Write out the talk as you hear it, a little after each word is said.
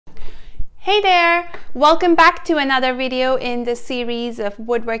Hey there! Welcome back to another video in the series of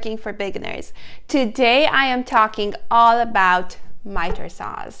woodworking for beginners. Today I am talking all about miter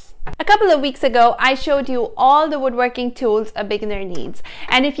saws. A couple of weeks ago I showed you all the woodworking tools a beginner needs,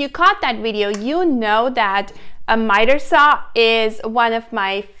 and if you caught that video you know that a miter saw is one of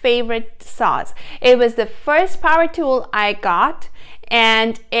my favorite saws. It was the first power tool I got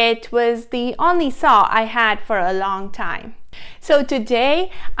and it was the only saw I had for a long time. So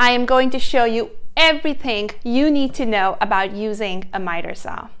today I am going to show you everything you need to know about using a miter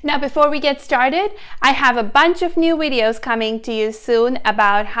saw. Now before we get started, I have a bunch of new videos coming to you soon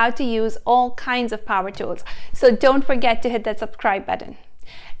about how to use all kinds of power tools. So don't forget to hit that subscribe button.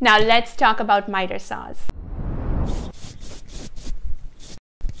 Now let's talk about miter saws.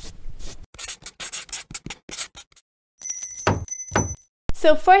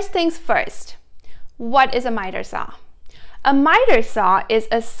 So first things first, what is a miter saw? A miter saw is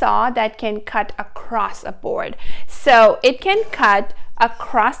a saw that can cut across a board. So it can cut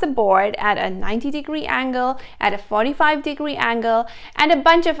across the board at a 90-degree angle, at a 45-degree angle, and a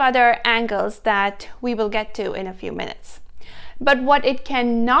bunch of other angles that we will get to in a few minutes. But what it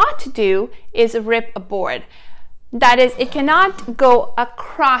cannot do is rip a board. That is, it cannot go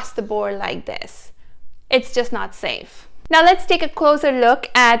across the board like this. It's just not safe. Now let's take a closer look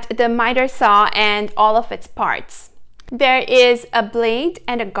at the miter saw and all of its parts. There is a blade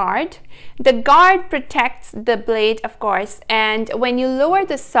and a guard. The guard protects the blade, of course, and when you lower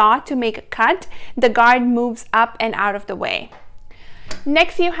the saw to make a cut, the guard moves up and out of the way.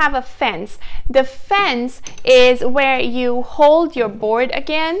 Next, you have a fence. The fence is where you hold your board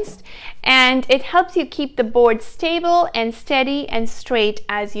against, and it helps you keep the board stable and steady and straight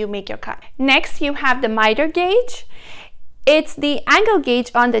as you make your cut. Next, you have the miter gauge. It's the angle gauge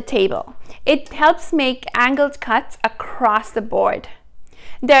on the table. It helps make angled cuts across the board.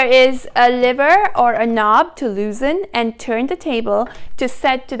 There is a lever or a knob to loosen and turn the table to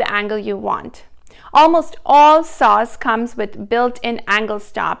set to the angle you want. Almost all saws comes with built-in angle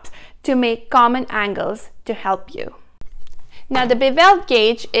stops to make common angles to help you. Now the bevel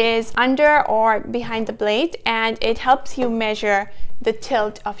gauge is under or behind the blade, and it helps you measure the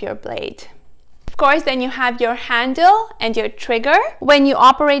tilt of your blade. Of course, then you have your handle and your trigger. When you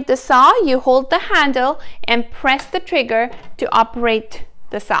operate the saw, you hold the handle and press the trigger to operate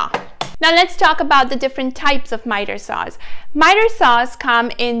the saw. Now let's talk about the different types of miter saws. Miter saws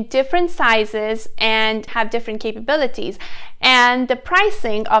come in different sizes and have different capabilities, and the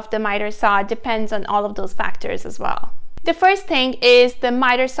pricing of the miter saw depends on all of those factors as well. The first thing is the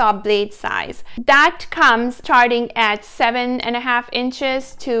miter saw blade size. That comes starting at 7.5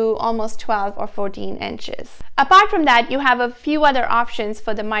 inches to almost 12 or 14 inches. Apart from that, you have a few other options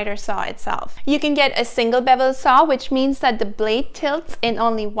for the miter saw itself. You can get a single bevel saw, which means that the blade tilts in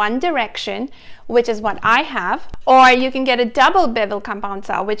only one direction, which is what I have. Or you can get a double bevel compound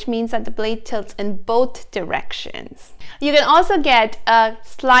saw, which means that the blade tilts in both directions. You can also get a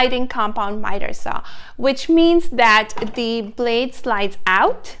sliding compound miter saw, which means that the blade slides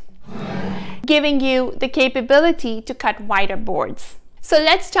out, giving you the capability to cut wider boards. So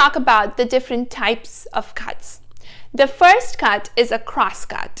let's talk about the different types of cuts. The first cut is a cross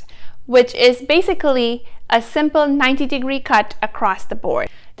cut, which is basically a simple 90-degree cut across the board.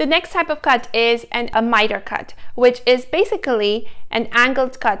 The next type of cut is a miter cut, which is basically an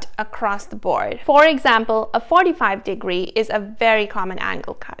angled cut across the board. For example, a 45-degree is a very common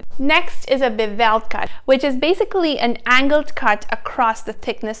angle cut. Next is a beveled cut, which is basically an angled cut across the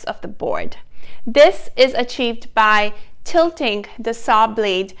thickness of the board. This is achieved by tilting the saw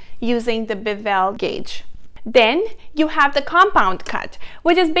blade using the bevel gauge. Then you have the compound cut,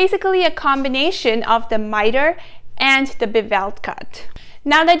 which is basically a combination of the miter and the beveled cut.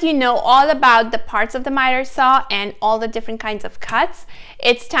 Now that you know all about the parts of the miter saw and all the different kinds of cuts,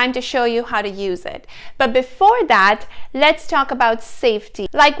 it's time to show you how to use it. But before that, let's talk about safety.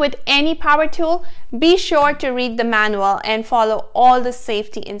 Like with any power tool, be sure to read the manual and follow all the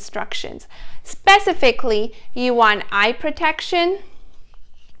safety instructions. Specifically, you want eye protection,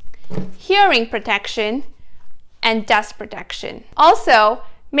 hearing protection, and dust protection. Also,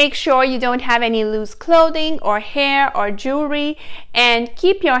 make sure you don't have any loose clothing or hair or jewelry, and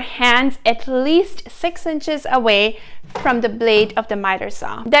keep your hands at least 6 inches away from the blade of the miter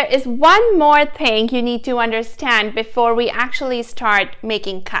saw. There is one more thing you need to understand before we actually start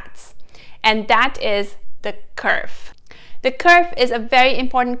making cuts, and that is the kerf. The kerf is a very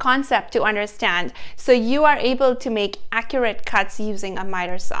important concept to understand, so you are able to make accurate cuts using a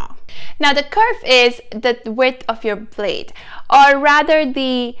miter saw. Now the kerf is the width of your blade, or rather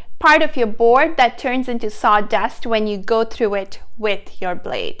the part of your board that turns into sawdust when you go through it with your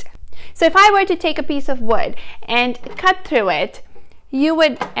blade. So if I were to take a piece of wood and cut through it, you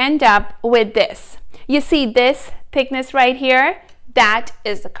would end up with this. You see this thickness right here? That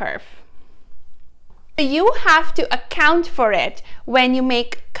is the kerf. You have to account for it when you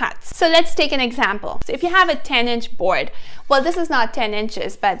make cuts. So let's take an example. So if you have a 10-inch board, well, this is not 10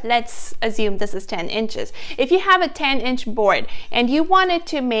 inches, but let's assume this is 10 inches. If you have a 10-inch board and you wanted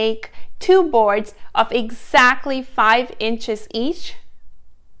to make 2 boards of exactly 5 inches each,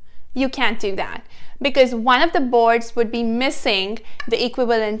 you can't do that because one of the boards would be missing the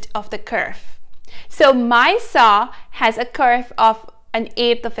equivalent of the kerf. So my saw has a kerf of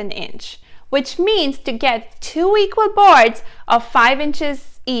 1/8 of an inch, which means to get 2 equal boards of 5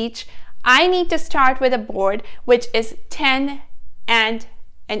 inches each, I need to start with a board which is 10 and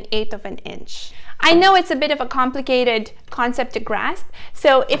 1/8 of an inch. I know it's a bit of a complicated concept to grasp,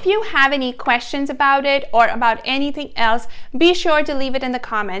 so if you have any questions about it or about anything else, be sure to leave it in the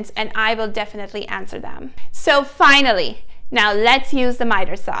comments and I will definitely answer them. So finally, now let's use the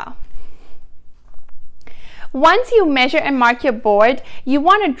miter saw. Once you measure and mark your board, you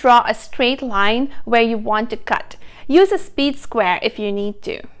want to draw a straight line where you want to cut. Use a speed square if you need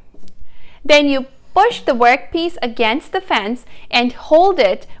to. Then you push the workpiece against the fence and hold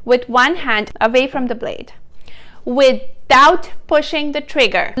it with one hand away from the blade. Without pushing the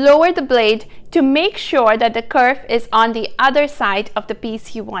trigger, lower the blade to make sure that the kerf is on the other side of the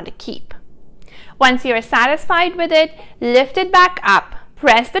piece you want to keep. Once you're satisfied with it, lift it back up.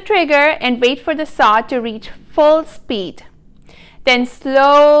 Press the trigger and wait for the saw to reach full speed. Then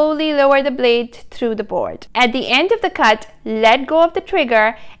slowly lower the blade through the board. At the end of the cut, let go of the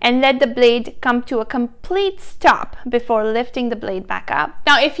trigger and let the blade come to a complete stop before lifting the blade back up.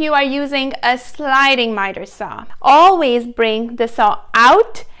 Now, if you are using a sliding miter saw, always bring the saw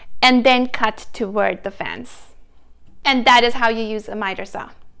out and then cut toward the fence. And that is how you use a miter saw.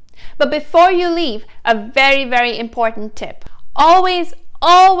 But before you leave, a very, very important tip. Always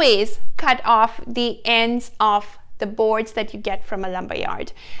cut off the ends of the boards that you get from a lumber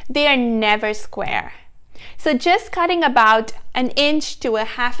yard. They are never square. So just cutting about 1 inch to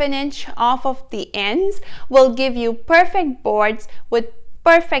 1/2 inch off of the ends will give you perfect boards with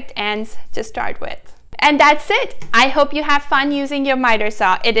perfect ends to start with. And that's it. I hope you have fun using your miter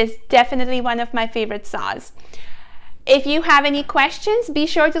saw. It is definitely one of my favorite saws. If you have any questions, be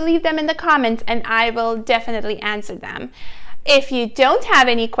sure to leave them in the comments and I will definitely answer them. If you don't have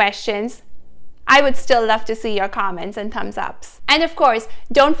any questions, I would still love to see your comments and thumbs ups. And of course,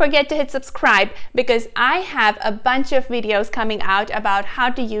 don't forget to hit subscribe because I have a bunch of videos coming out about how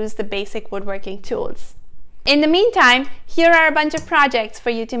to use the basic woodworking tools. In the meantime, here are a bunch of projects for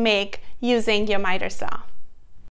you to make using your miter saw.